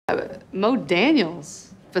Mo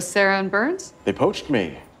Daniels, Becerra and Burns? They poached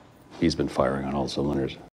me. He's been firing on all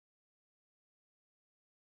cylinders.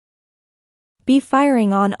 Be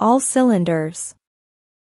firing on all cylinders.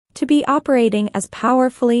 To be operating as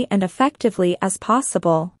powerfully and effectively as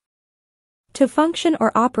possible. To function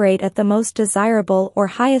or operate at the most desirable or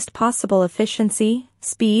highest possible efficiency,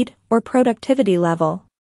 speed, or productivity level.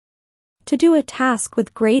 To do a task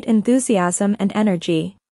with great enthusiasm and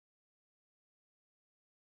energy.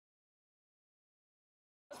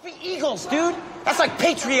 The Eagles, dude. That's like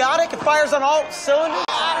patriotic. It fires on all cylinders.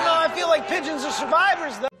 I don't know. I feel like pigeons are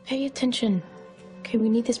survivors, though. Pay attention. Okay, we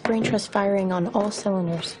need this brain trust firing on all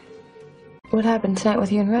cylinders. What happened tonight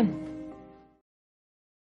with you and Ren?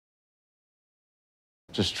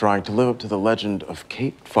 Just trying to live up to the legend of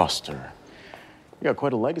Kate Foster. We got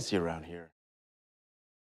quite a legacy around here.